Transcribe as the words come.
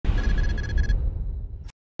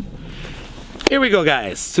Here we go,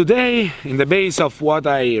 guys. Today, in the base of what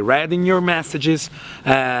I read in your messages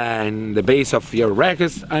and the base of your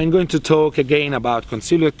requests, I'm going to talk again about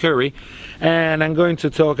concealed carry, and I'm going to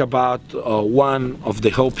talk about one of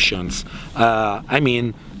the options. I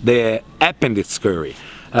mean the appendix carry.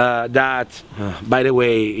 That, by the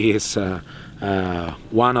way, is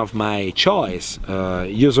one of my choice.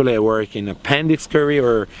 Usually I work in appendix carry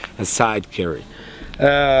or a side carry.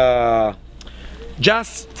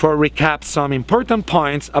 Just for recap some important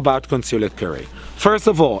points about concealed carry. First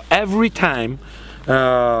of all, every time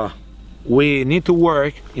we need to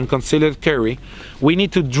work in concealed carry, we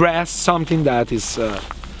need to dress something that is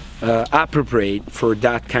appropriate for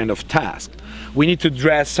that kind of task. We need to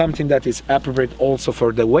dress something that is appropriate also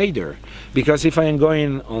for the weather, because if I am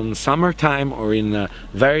going on summertime or in a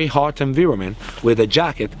very hot environment with a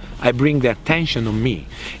jacket, I bring the attention on me.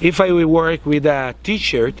 If I will work with a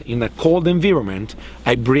t-shirt in a cold environment,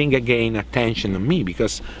 I bring again attention on me,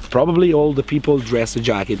 because probably all the people dress a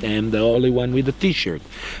jacket and I'm the only one with a t-shirt.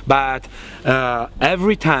 But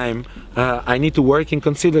every time I need to work in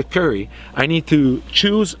concealed carry, I need to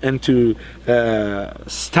choose and to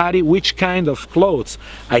study which kind of clothes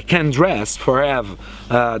I can dress for have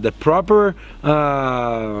the proper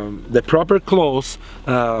clothes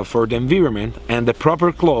for the environment and the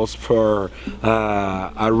proper clothes for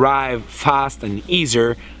arrive fast and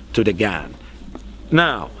easier to the gun.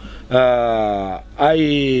 Now,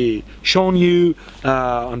 I shown you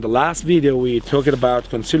on the last video we talked about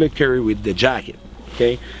concealed carry with the jacket.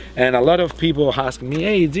 Okay, and a lot of people ask me,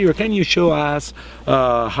 hey Zero, can you show us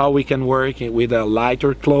how we can work with a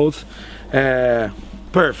lighter clothes?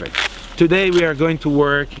 Perfect. Today we are going to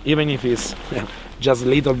work, even if it's just a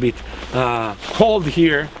little bit cold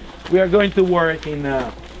here, we are going to work in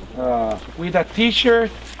with a t-shirt.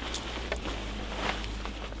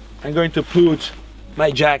 I'm going to put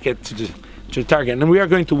my jacket to the target, and we are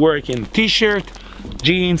going to work in t-shirt,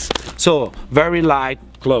 jeans, so very light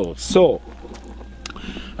clothes. So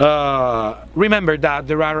remember that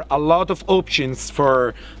there are a lot of options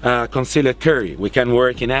for concealed carry. We can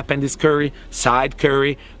work in appendix carry, side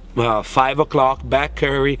carry, 5 o'clock, back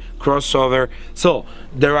carry, crossover. So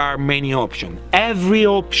there are many options. Every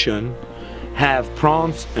option have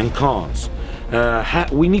pros and cons.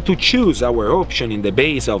 We need to choose our option in the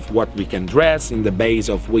base of what we can dress, in the base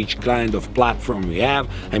of which kind of platform we have,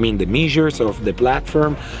 I mean the measures of the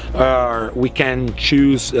platform. We can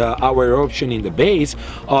choose our option in the base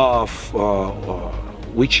of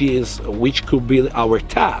which could be our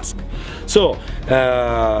task. So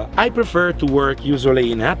I prefer to work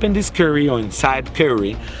usually in appendix carry or in side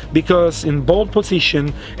carry, because in both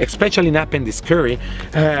position, especially in appendix carry,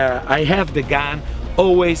 I have the gun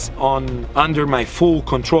always under my full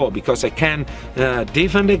control, because I can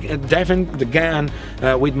defend the gun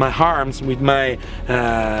with my arms, with my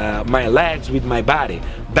legs, with my body,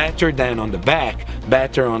 better than on the back,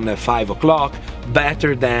 better on the 5 o'clock,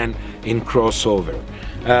 better than in crossover.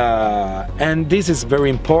 And this is very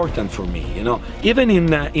important for me, you know. Even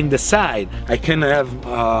in the side, I can have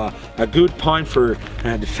a good point for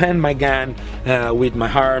defend my gun with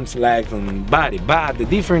my arms, legs, and body. But the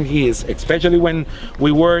difference is, especially when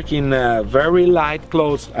we work in very light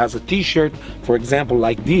clothes as a t-shirt, for example,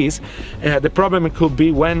 like this, the problem could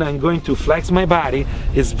be when I'm going to flex my body.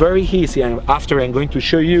 It's very easy, and after I'm going to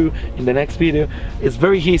show you in the next video, it's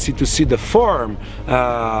very easy to see the form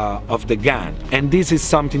of the gun, and this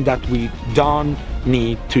is something that we don't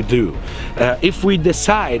need to do. If we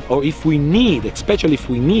decide, or if we need, especially if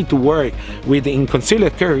we need to work with in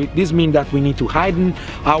concealed carry, this means that we need to hide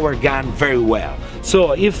our gun very well.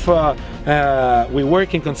 So if we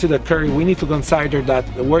work in concealed carry, we need to consider that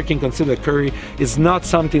working concealed carry is not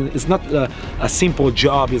something, it's not a simple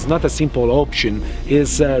job, it's not a simple option,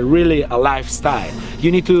 it's really a lifestyle.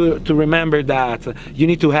 You need to remember that you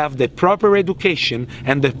need to have the proper education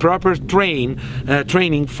and the proper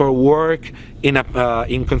training for work in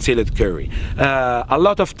concealed carry. A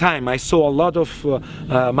lot of time I saw a lot of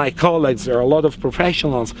my colleagues or a lot of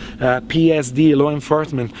professionals, PSD, law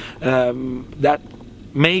enforcement, that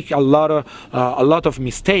make a lot of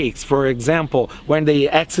mistakes. For example, when they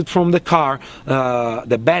exit from the car,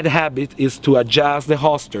 the bad habit is to adjust the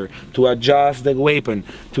holster, to adjust the weapon,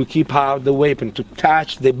 to keep out the weapon, to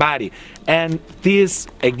touch the body, and this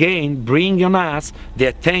again bring on us the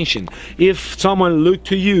attention. If someone look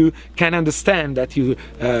to you, can understand that you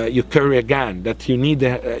carry a gun, that you need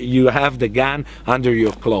you have the gun under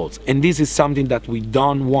your clothes, and this is something that we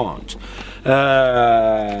don't want.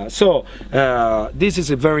 This is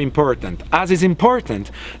very important, as is important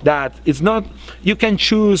that it's not, you can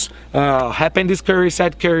choose appendix carry,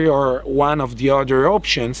 side carry, or one of the other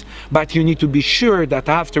options, but you need to be sure that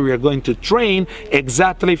after you're going to train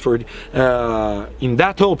exactly for in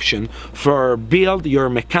that option, for build your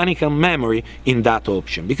mechanical memory in that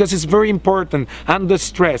option, because it's very important under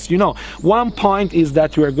stress. You know, one point is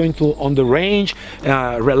that you are going to on the range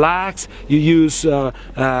relax, you use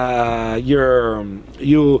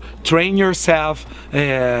you train yourself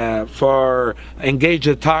for engage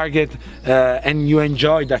the target, and you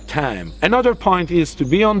enjoy that time. Another point is to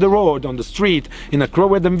be on the road, on the street, in a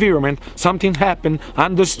crowded environment, something happened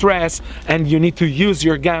under stress, and you need to use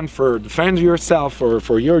your gun for defend yourself, or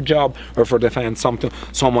for your job, or for defend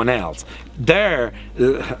someone else. There,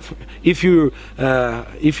 if you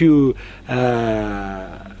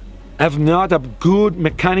have not a good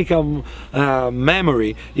mechanical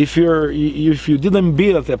memory, if you didn't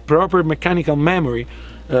build a proper mechanical memory,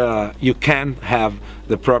 you can't have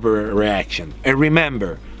the proper reaction. And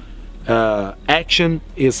remember, action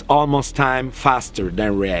is almost time faster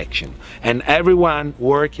than reaction, and everyone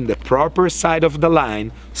work in the proper side of the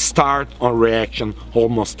line start on reaction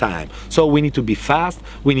almost time. So we need to be fast,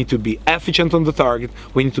 we need to be efficient on the target,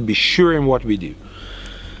 we need to be sure in what we do.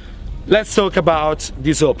 Let's talk about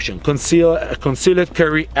this option, concealed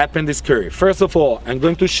carry, appendix carry. First of all, I'm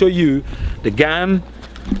going to show you the gun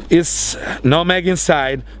is no mag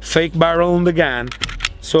inside, fake barrel on the gun,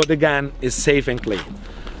 so the gun is safe and clean.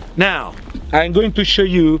 Now, I'm going to show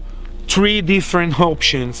you 3 different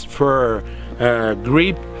options for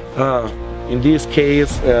grip, in this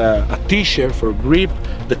case a t-shirt for grip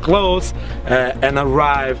the clothes, and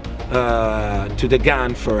arrive to the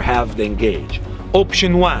gun for have the engage.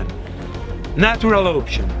 Option 1. Natural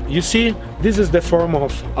option. You see, this is the form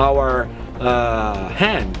of our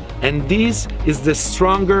hand, and this is the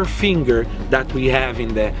stronger finger that we have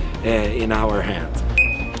in the in our hand.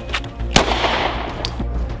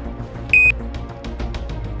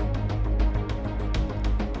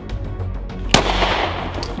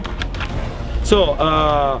 So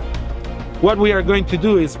what we are going to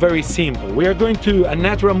do is very simple. We are going to a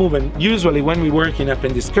natural movement. Usually when we work in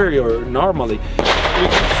appendix carry, or normally, we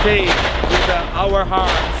can stay with our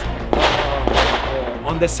arms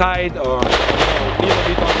on the side, or a little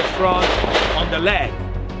bit on the front, on the leg,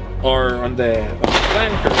 or on the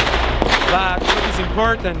flanker. But what is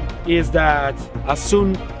important is that as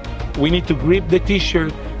soon we need to grip the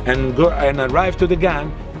t-shirt and go and arrive to the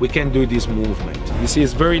gun, we can do this movement. You see,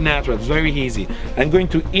 it's very natural, it's very easy. I'm going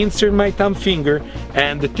to insert my thumb finger,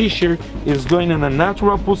 and the t-shirt is going in a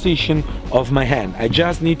natural position of my hand. I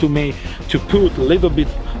just need to put a little bit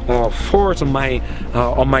force on my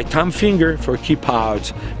thumb finger for keep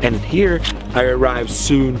out, and here I arrive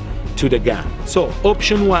soon to the gun. So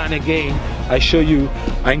option 1, again, I show you,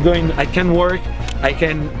 I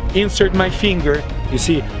can insert my finger, you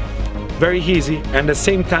see, very easy, and at the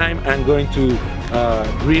same time I'm going to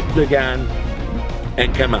grip the gun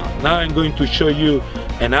and come out. Now I'm going to show you,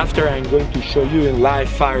 and after I'm going to show you in live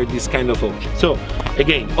fire this kind of option. So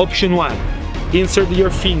again, option 1, insert your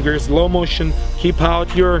fingers, slow motion, keep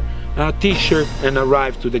out your t-shirt and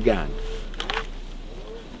arrive to the gun.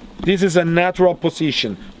 This is a natural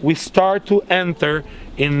position. We start to enter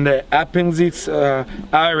in the appendix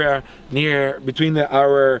area near between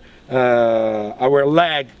our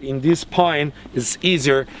leg. In this point is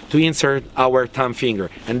easier to insert our thumb finger,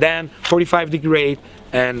 and then 45 degrees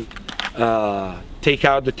and take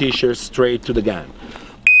out the t-shirt straight to the gun.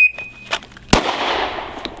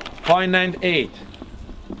 0.98.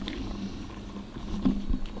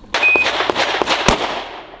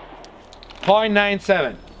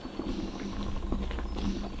 .97.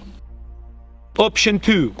 Option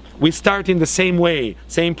 2, we start in the same way,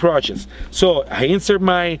 same process. So I insert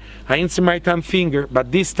my thumb finger,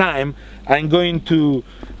 but this time I'm going to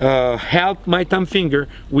help my thumb finger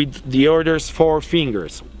with the other 4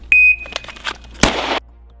 fingers.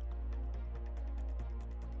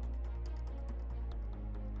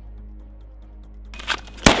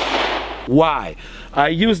 Why? I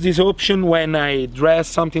use this option when I dress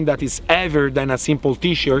something that is heavier than a simple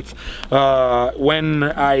t-shirt, when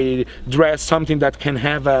I dress something that can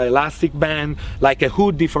have an elastic band, like a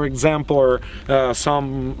hoodie for example, or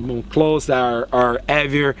some clothes that are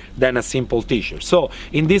heavier than a simple t-shirt. So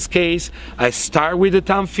in this case, I start with the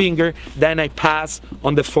thumb finger, then I pass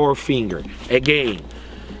on the 4 finger again.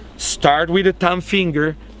 start with the thumb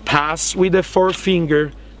finger, pass with the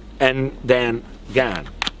forefinger, and then gun.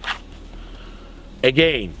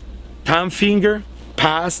 Again, thumb finger,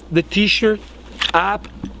 pass the t-shirt, up,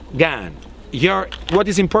 gun. What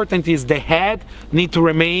is important is the head need to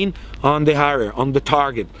remain on the area, on the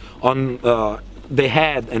target, on the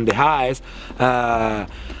head and the eyes.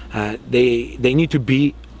 They need to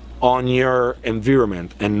be on your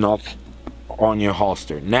environment and not on your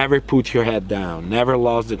holster. Never put your head down, never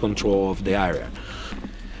lose the control of the area.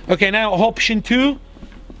 Okay, now option 2,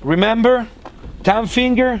 remember, thumb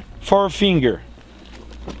finger, forefinger.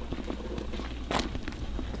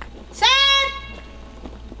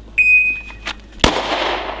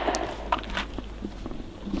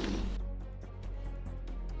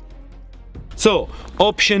 So,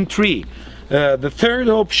 option 3. The third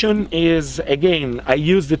option is, again, I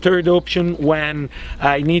use the third option when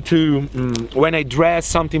I need to, when I dress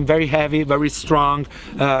something very heavy, very strong,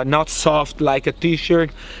 not soft like a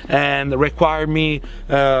t-shirt, and require me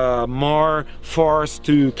more force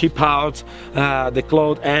to keep out the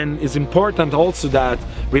cloth. And it's important also that,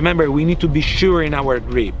 remember, we need to be sure in our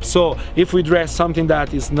grip. So if we dress something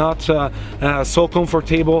that is not so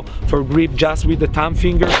comfortable for grip just with the thumb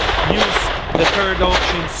finger, use the third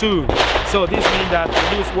option soon. So this means that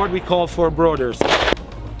we use what we call four brothers. We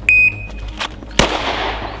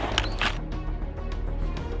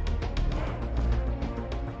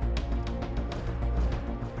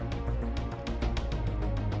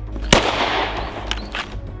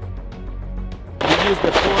use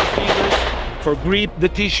the four fingers for grip the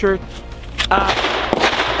t-shirt, up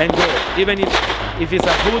and go. Even if it's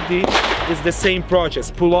a hoodie, it's the same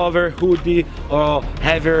process. Pullover, hoodie, or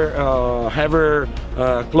heavier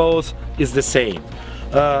clothes is the same.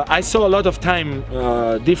 I saw a lot of time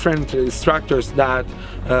different instructors that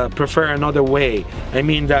prefer another way. I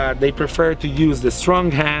mean that they prefer to use the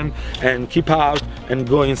strong hand and keep out and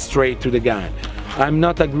going straight to the gun. I'm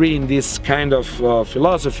not agreeing this kind of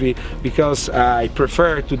philosophy, because I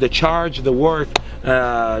prefer to discharge the work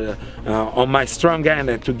on my strong hand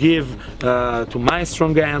and to give to my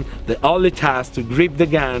strong hand the only task to grip the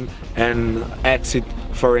gun and exit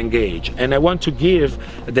for engage. And I want to give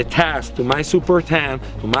the task to my support hand,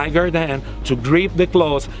 to my guard hand, to grip the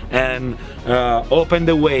clothes and open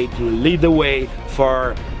the way, to lead the way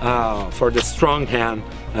for the strong hand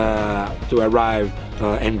to arrive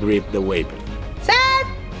and grip the weapon.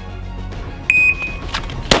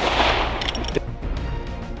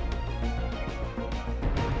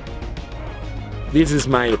 This is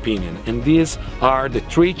my opinion, and these are the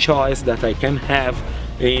three choices that I can have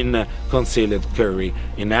in concealed carry,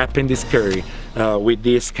 in appendix carry, with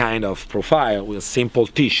this kind of profile, with a simple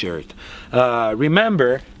t-shirt.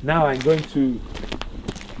 Remember, now I'm going to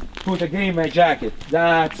put again my jacket,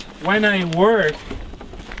 that when I work,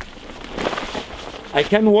 I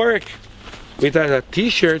can work with a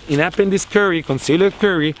t-shirt in appendix carry, concealed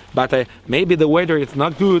carry, but maybe the weather is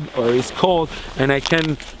not good or it's cold, and I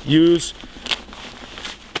can use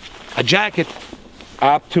a jacket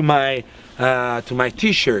up to my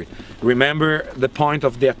t-shirt. Remember the point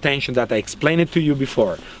of the attention that I explained it to you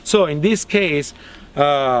before. So in this case,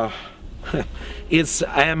 for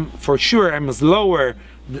sure I'm slower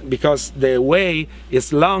because the way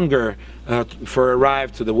is longer for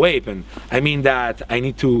arrive to the weapon. I mean that I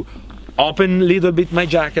need to open a little bit my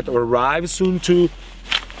jacket or arrive soon to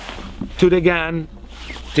the gun,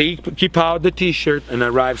 keep out the t-shirt and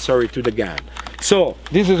arrive, sorry, to the gun. So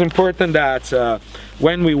this is important that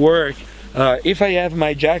when we work, if I have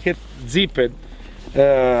my jacket zipped,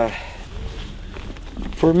 for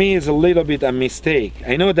me it's a little bit a mistake.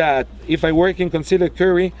 I know that if I work in concealed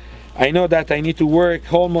carry, I know that I need to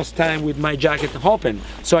work almost time with my jacket open,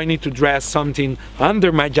 so I need to dress something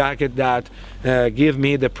under my jacket that give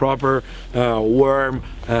me the proper warm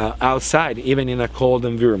outside, even in a cold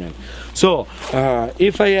environment. So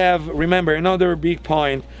if I have, remember another big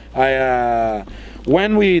point,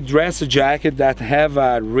 when we dress a jacket that have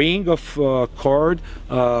a ring of cord,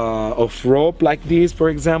 of rope like this, for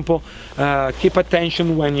example, keep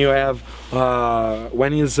attention when you have,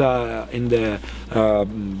 when it's in the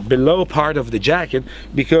below part of the jacket,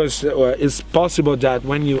 because it's possible that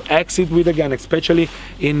when you exit with a gun, especially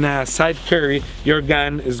in side carry, your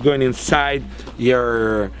gun is going inside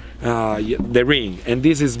your the ring, and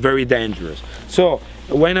this is very dangerous. So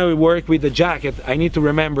when I work with the jacket, I need to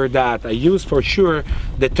remember that I use for sure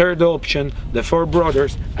the third option, the four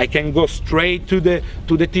brothers. I can go straight to the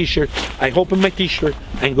t-shirt. I open my t-shirt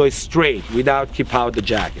and go straight without keep out the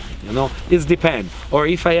jacket. You know, it depends. Or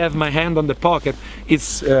if I have my hand on the pocket,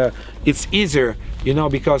 it's easier. You know,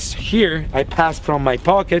 because here I pass from my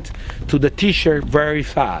pocket to the t-shirt very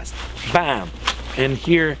fast. Bam! And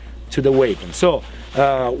here to the weapon. So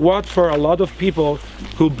what for a lot of people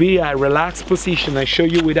could be a relaxed position. I show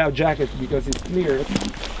you without jacket because it's clear.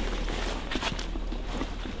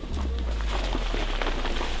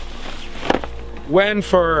 When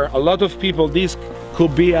for a lot of people this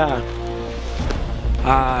could be a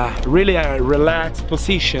really a relaxed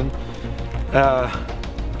position,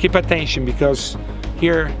 keep attention, because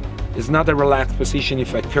here is not a relaxed position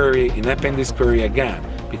if I carry in appendix curry again,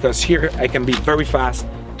 because here I can be very fast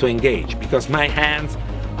to engage because my hands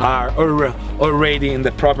are already in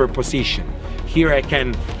the proper position. Here I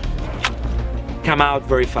can come out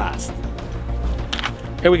very fast.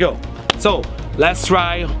 Here we go. So let's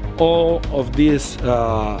try all of these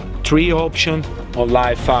three options on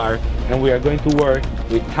live fire, and we are going to work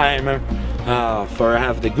with timer for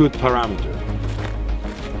have the good parameter.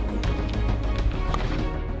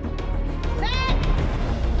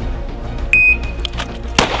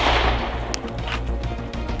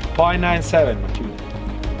 0.97, Matthew.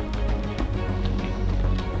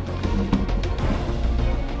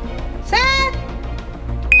 Set.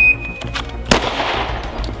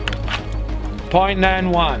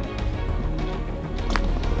 0.91.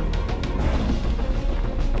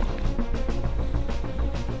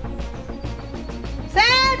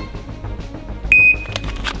 Set.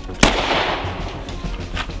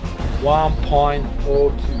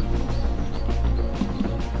 1.02.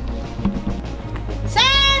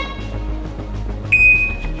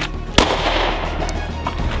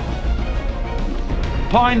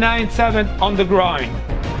 0.97 on the groin.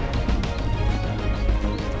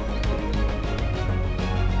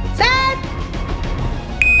 Set.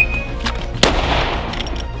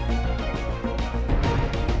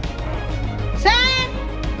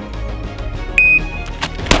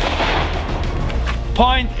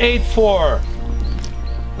 0.84.